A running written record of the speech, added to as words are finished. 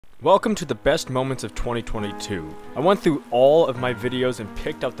Welcome to the best moments of 2022. I went through all of my videos and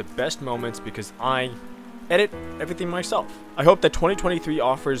picked out the best moments because I edit everything myself. I hope that 2023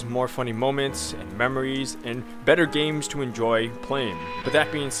 offers more funny moments and memories and better games to enjoy playing. But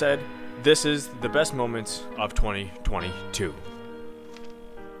that being said, this is the best moments of 2022.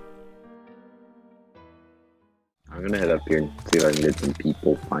 I'm gonna head up here and see if I can get some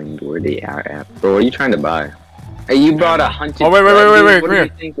people find where they are at. Bro, what are you trying to buy? Hey, you brought a hunted. Oh, wait, what come are here.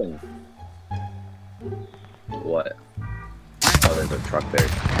 you thinking? What? Oh, there's a truck there.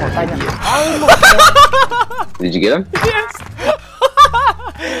 Did you get him? Yes!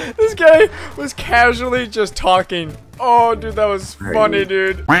 This guy was casually just talking. Oh, dude, that was funny,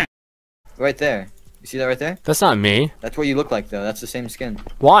 dude. Right there. You see that right there? That's not me. That's what you look like, though. That's the same skin.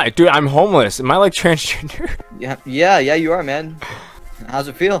 Why? Dude, I'm homeless. Am I like transgender? Yeah, you are, man. How's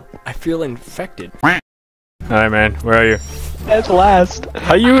it feel? I feel infected. Alright, man. Where are you? Dead last.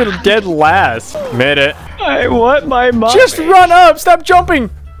 How you dead last? Made it. I want my money. Just run up! Stop jumping!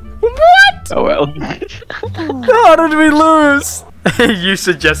 What? Oh well. How did we lose? You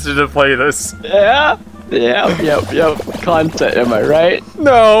suggested to play this. Yeah. Yep. Content, am I right?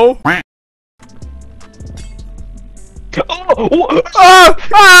 No. Oh!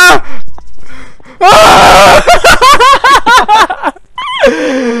 Ah!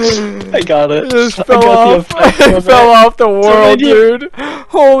 I got it. Just I fell got off. It fell off the world, dude.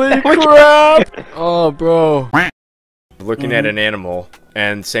 Holy crap! Oh, bro. Looking at an animal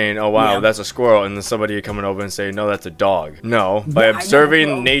and saying, "Oh wow, that's a squirrel," and then somebody coming over and saying, "No, that's a dog." No, by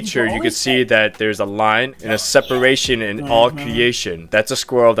observing nature, you can see that there's a line and a separation in all creation. That's a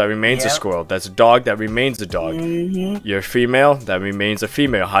squirrel that remains a squirrel. That's a dog that remains a dog. You're a female that remains a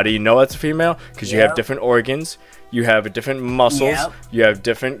female. How do you know it's a female? Because you have different organs. You have different muscles. You have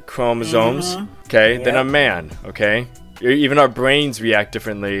different chromosomes. Okay, than a man. Okay. Even our brains react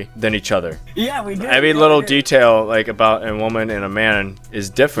differently than each other. Yeah, we do. Every little detail, like about a woman and a man, is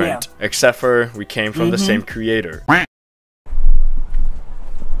different, except for we came from the same creator.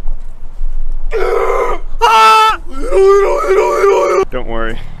 Don't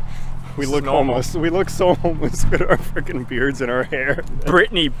worry. We look homeless. We look so homeless with our freaking beards and our hair.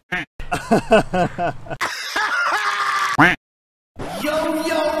 Brittany. Yo,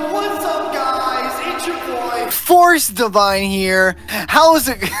 what's up, guys? It's your boy, FoverosDivine here. How is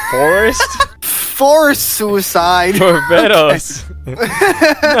it? Forest? Forest suicide. Barbados.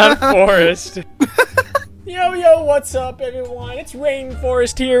 Not forest. Yo, what's up, everyone? It's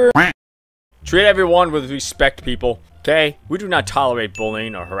Rainforest here. Treat everyone with respect, people. Okay? We do not tolerate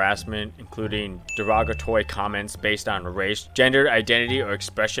bullying or harassment, including derogatory comments based on race, gender, identity or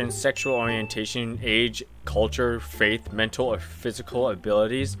expression, sexual orientation, age, culture, faith, mental or physical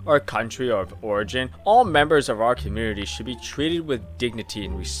abilities, or country of origin. All members of our community should be treated with dignity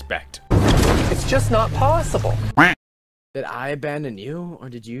and respect. It's just not possible. Did I abandon you, or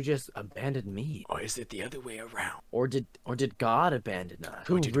did you just abandon me? Or is it the other way around? Or did God abandon us?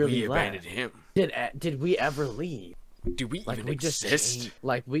 Or did we abandon him? Did we ever leave? Do we Like even we just exist?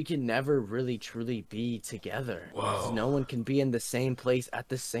 like we can never really truly be together. Whoa. No one can be in the same place at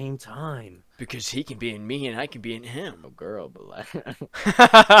the same time. Because he can be in me and I can be in him. Oh girl, but like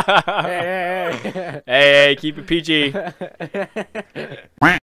Hey, keep it PG.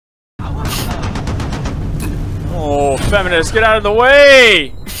 Oh, feminist, get out of the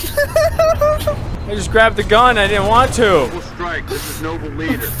way! I just grabbed the gun, I didn't want to. Strike. This is noble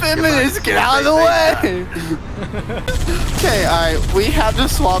leader. Feminists, get out of the way! Okay, alright, we have to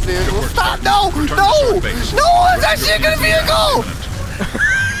swap it. Stop! No! That shit gonna be a goal!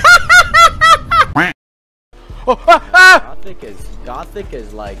 Gothic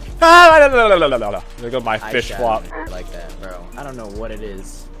is like There go my fish flop. like that, bro. I don't know what it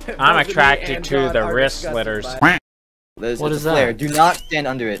is. I'm attracted to the wrist slitters. What is that? Flare. Do not stand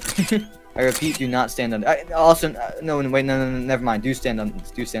under it. I repeat, do not stand under. Also, no, wait, no, never mind. Do stand under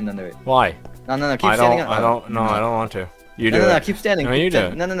it. Why? No, keep standing. I don't want to. You do No, it. keep standing. No, you do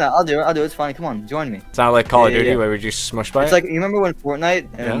it. No, I'll do it. It's fine. Come on, join me. It's not like Call of Yeah, Duty yeah. where we just smush by It's it? like, you remember when Fortnite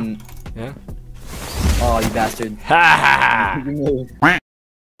and... Yeah. Oh, you bastard. Ha You moved.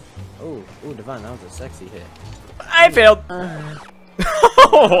 Oh, Divine, that was a sexy hit. I failed.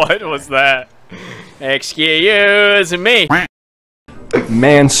 What was that? Excuse me.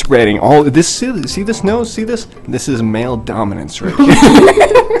 Man spreading all this. See this nose? See this? This is male dominance right here.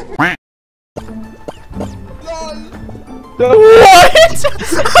 What? No! I just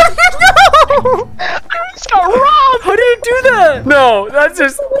got robbed! How did you do that? No, that's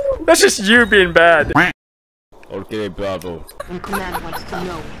just you being bad. Okay, bravo. And Command wants to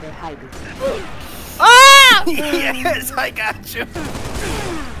know where they're hiding. Ah! Yes, I got you.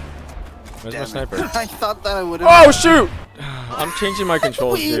 Where's my Damn it. sniper? I thought that I would have. Oh shoot! I'm changing my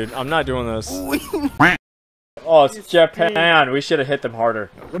controls, dude. I'm not doing this. Oh, it's Japan. We should have hit them harder.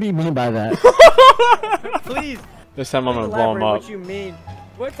 What do you mean by that? Please. This time I'm gonna blow them up. What you mean?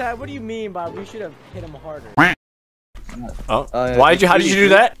 What do you mean by we should have hit him harder? Oh, why did you? How did you do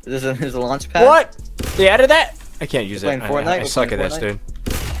that? There's a launch pad. What? They added that? I can't use it. Playing Fortnite? I We're suck at playing this, Fortnite? dude.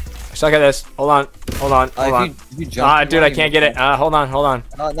 I suck at this. Hold on. Hold on. Hold on. If you jump Dude, I can't get it. Hold on. Hold on.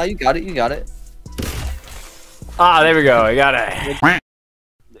 No, you got it. You got it. Ah, there we go. I got it.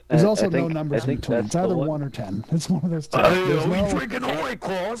 There's also no numbers in between. It's either 1 or 10. It's one of those two. There's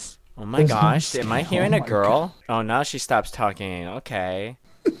no... Oh my gosh, am I hearing a girl? Oh, now she stops talking. Okay.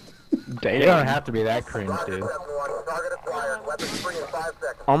 You don't have to be that cringe, dude.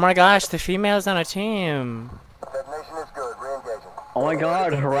 Oh my gosh, the female's on a team. Oh my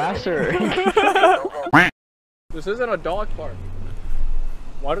god, harass her. This isn't a dog park.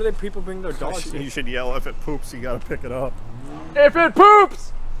 Why do people bring their dogs here? You should yell if it poops, you gotta pick it up. If it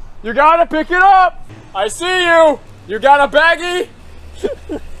poops, you gotta pick it up. I see you. You got a baggie?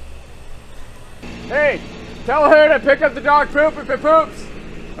 Hey, tell her to pick up the dog poop if it poops.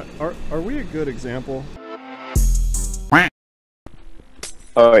 Are we a good example?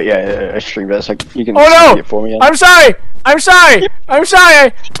 Oh yeah, I stream this. Like, you can Oh see no! it for me. I'm sorry! I'm sorry! I'm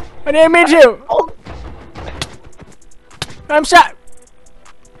sorry! I didn't mean to! I'm sorry!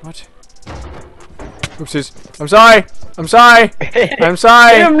 What? Oopsies. I'm sorry! I'm sorry! I'm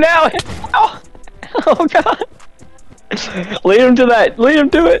sorry! Hit him now! Oh, oh god! Lead him to that! Lead him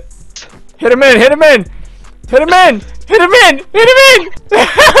to it! Hit him in! Hit him in! Hit him in! Hit him in! Hit him in!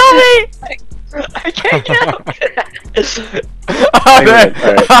 Help me! I can't get out! Oh, there.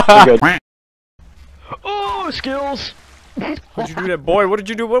 Alright, oh, skills! What'd you do that, boy? What did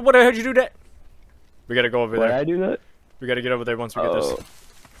you do? What the hell did you do that? We gotta go over Why there. did I do that? We gotta get over there once we get this.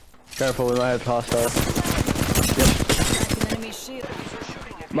 Careful, we might have hostile. Yep.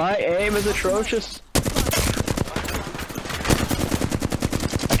 My aim is atrocious.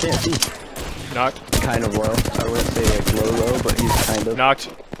 I can't see. Knocked. Kind of low. I wouldn't say like low, but he's kind of. Knocked.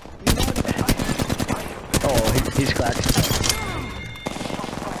 Oh, he's cracked.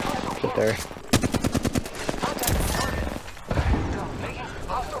 Sit there.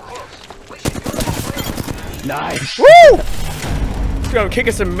 Nice. Woo! He's gonna kick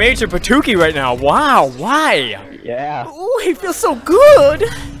us a major Patuki right now. Wow, why? Yeah. Ooh, he feels so good.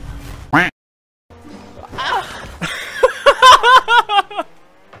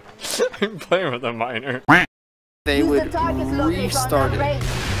 I'm playing with a minor. They would restart it.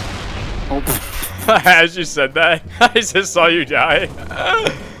 As you said that, I just saw you die.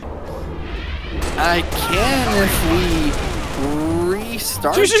 I can if we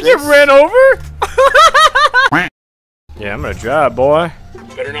restart. You should get ran over. Yeah, I'm gonna drive, boy.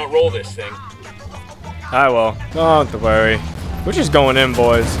 Better not roll this thing. I will. Don't worry. We're just going in,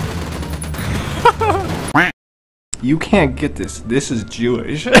 boys. You can't get this. This is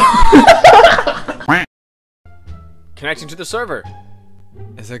Jewish. Connecting to the server.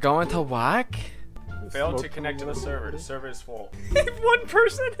 Is it going to work? Failed to connect to the server. The server is full. One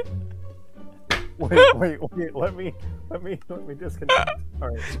person. Wait, let me disconnect.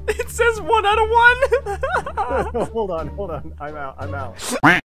 Alright. It says 1 out of 1. Hold on. I'm out.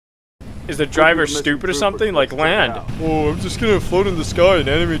 Is the driver stupid or something? Like land. Oh, I'm just gonna float in the sky in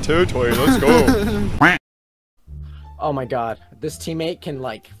enemy territory. Let's go. Oh my god, this teammate can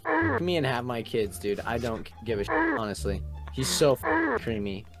like f me and have my kids, dude. I don't give a shit, honestly. He's so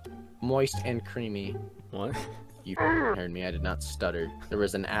creamy, moist and creamy. What? You heard me. I did not stutter. There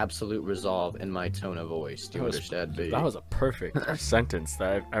was an absolute resolve in my tone of voice. Do you understand, baby? That was a perfect sentence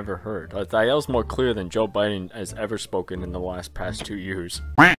that I've ever heard. That was more clear than Joe Biden has ever spoken in the past 2 years.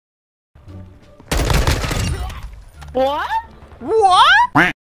 What?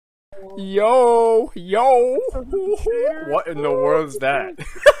 What? Yo. What in the world's that?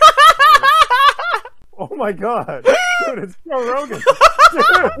 Oh my god. Dude, it's Joe Rogan.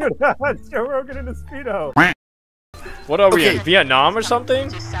 Dude, it's Joe Rogan in a Speedo. What are we in Vietnam or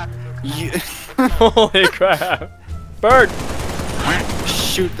something? Yeah. Holy crap. Bird.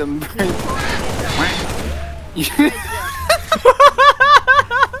 Shoot them.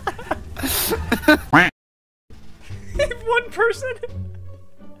 One person.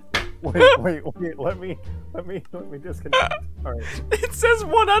 Wait, let me disconnect. Alright. It says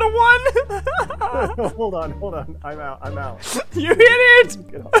 1 out of 1. Hold on. I'm out. You hit it.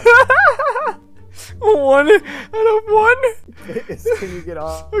 1 out of 1. Can you get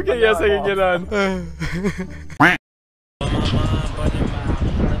on? Okay, yes, I can get on.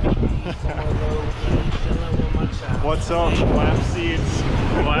 What's up, lap seats?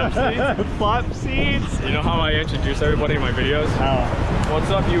 Flap seeds? Flap seeds? You know how I introduce everybody in my videos? How? What's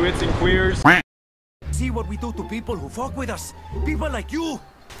up, you its and queers? See what we do to people who fuck with us. People like you.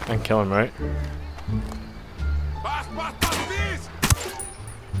 And kill him, right?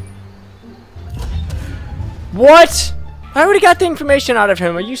 What? I already got the information out of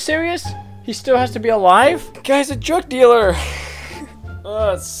him. Are you serious? He still has to be alive? The guy's a drug dealer.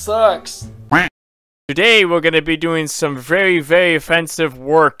 Oh, it sucks. Today we're gonna be doing some very offensive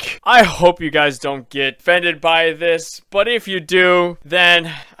work. I hope you guys don't get offended by this, but if you do,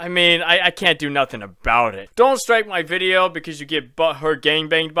 then I mean I can't do nothing about it. Don't strike my video because you get butthurt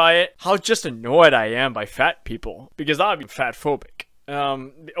gangbanged by it. How just annoyed I am by fat people, because I'd be fat phobic.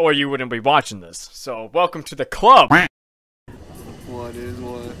 Or you wouldn't be watching this. So welcome to the club. What is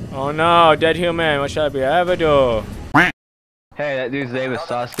what? Oh no, dead human, what shall I be ever do? Hey, that dude's name is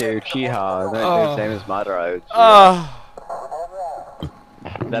Sasuke Uchiha. That dude's name is Madara Uchiha.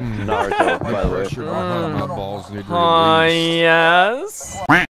 That's Naruto, by the way. Oh, yes.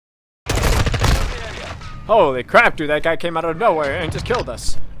 Holy crap, dude, that guy came out of nowhere and just killed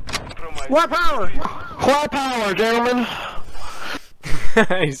us. What power? What power, gentlemen?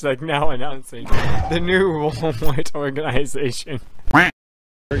 He's like now announcing the new white organization. We're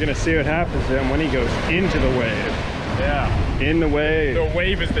gonna see what happens to him when he goes into the wave. Yeah. In the wave. The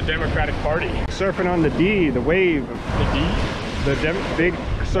wave is the Democratic Party. Surfing on the D, the wave. The D? The big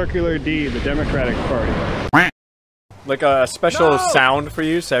circular D, the Democratic Party. Like a special sound for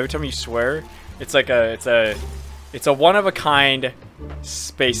you, so every time you swear, it's like it's a one-of-a-kind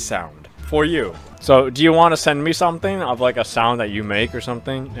space sound for you. So, do you want to send me something of like a sound that you make or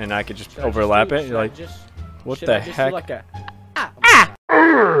something, and I could just overlap it? You're like, what the heck? Like a,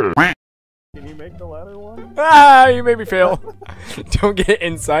 Can you make the latter one? Ah, you made me fail. Don't get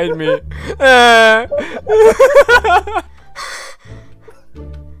inside me.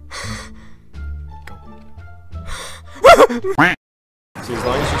 See, as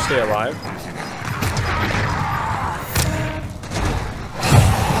long as you stay alive.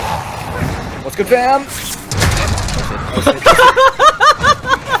 What's good, fam?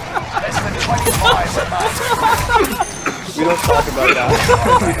 We don't talk about that.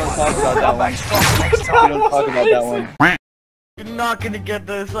 We don't talk about that one. We don't talk about that one. You're not gonna get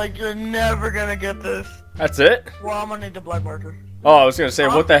this. Like, you're never gonna get this. That's it? Well, I'm gonna need the blood marker. Oh, I was gonna say,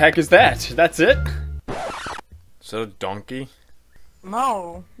 what the heck is that? That's it? So, donkey?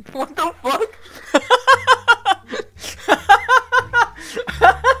 No. What the fuck?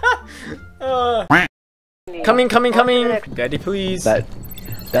 Coming. Daddy, please. That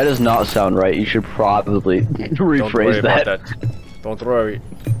does not sound right. You should probably rephrase that. Don't worry.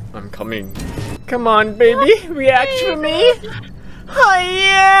 I'm coming. Come on, baby. React for me. Oh,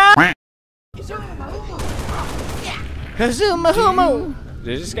 yeah. Hazuma homo.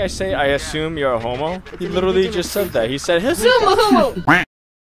 Did this guy say, I assume you're a homo? He literally just said that. He said, Hazuma homo.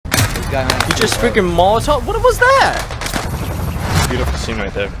 He just freaking Molotov. What was that? Beautiful scene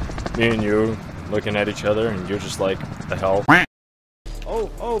right there. Me and you looking at each other, and you're just like, the hell?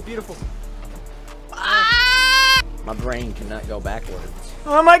 oh, beautiful. Ah! My brain cannot go backwards.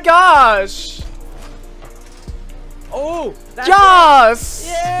 Oh my gosh! Oh! Joss!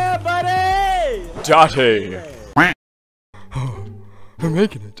 Yeah, buddy! Dottie! I'm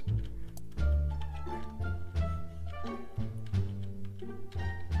making it.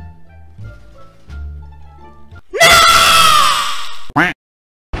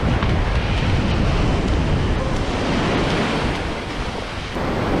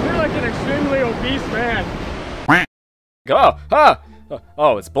 Extremely obese man.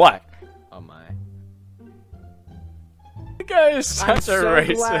 Oh, it's black. Oh my. The guy is such a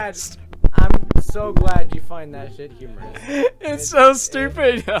racist. I'm so glad you find that shit humorous. It's so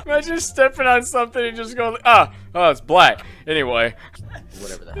stupid. Imagine stepping on something and just going, oh, it's black. Anyway.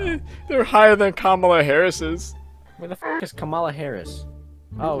 Whatever the hell. They're higher than Kamala Harris's. Where the f is Kamala Harris?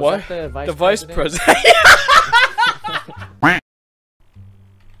 Oh, what? Is that the vice president?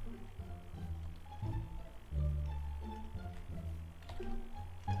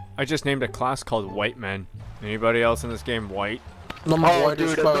 I just named a class called White Men. Anybody else in this game white? Oh,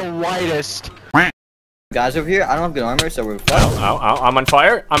 dude, the whitest. Guys over here, I don't have good armor, so we're fine. Ow, I'm on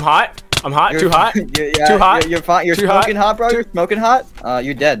fire. I'm hot. I'm hot. Too hot. Yeah, too hot. You're fine. You're smoking hot, bro. You're smoking hot.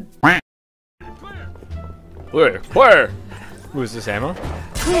 You're dead. Where? Who is this ammo?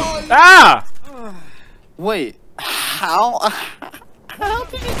 Ah! Wait, how? How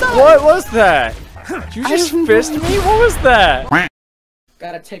did you die? What was that? Did you just fist me? What was that?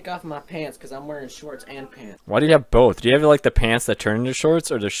 Gotta take off my pants because I'm wearing shorts and pants. Why do you have both? Do you have like the pants that turn into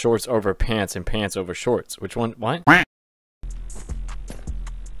shorts, or the shorts over pants and pants over shorts? Which one? What?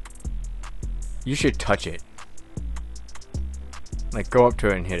 You should touch it. Like, go up to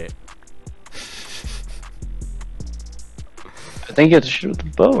it and hit it. I think you have to shoot with the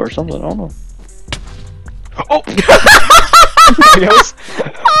bow or something. I don't know. Oh!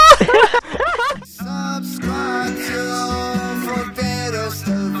 Subscribe to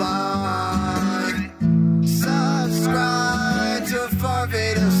FoverosDivine. Subscribe to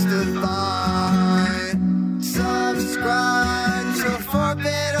FoverosDivine. Subscribe to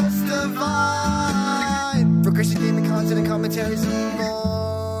FoverosDivine. For Christian gaming content and commentaries and more.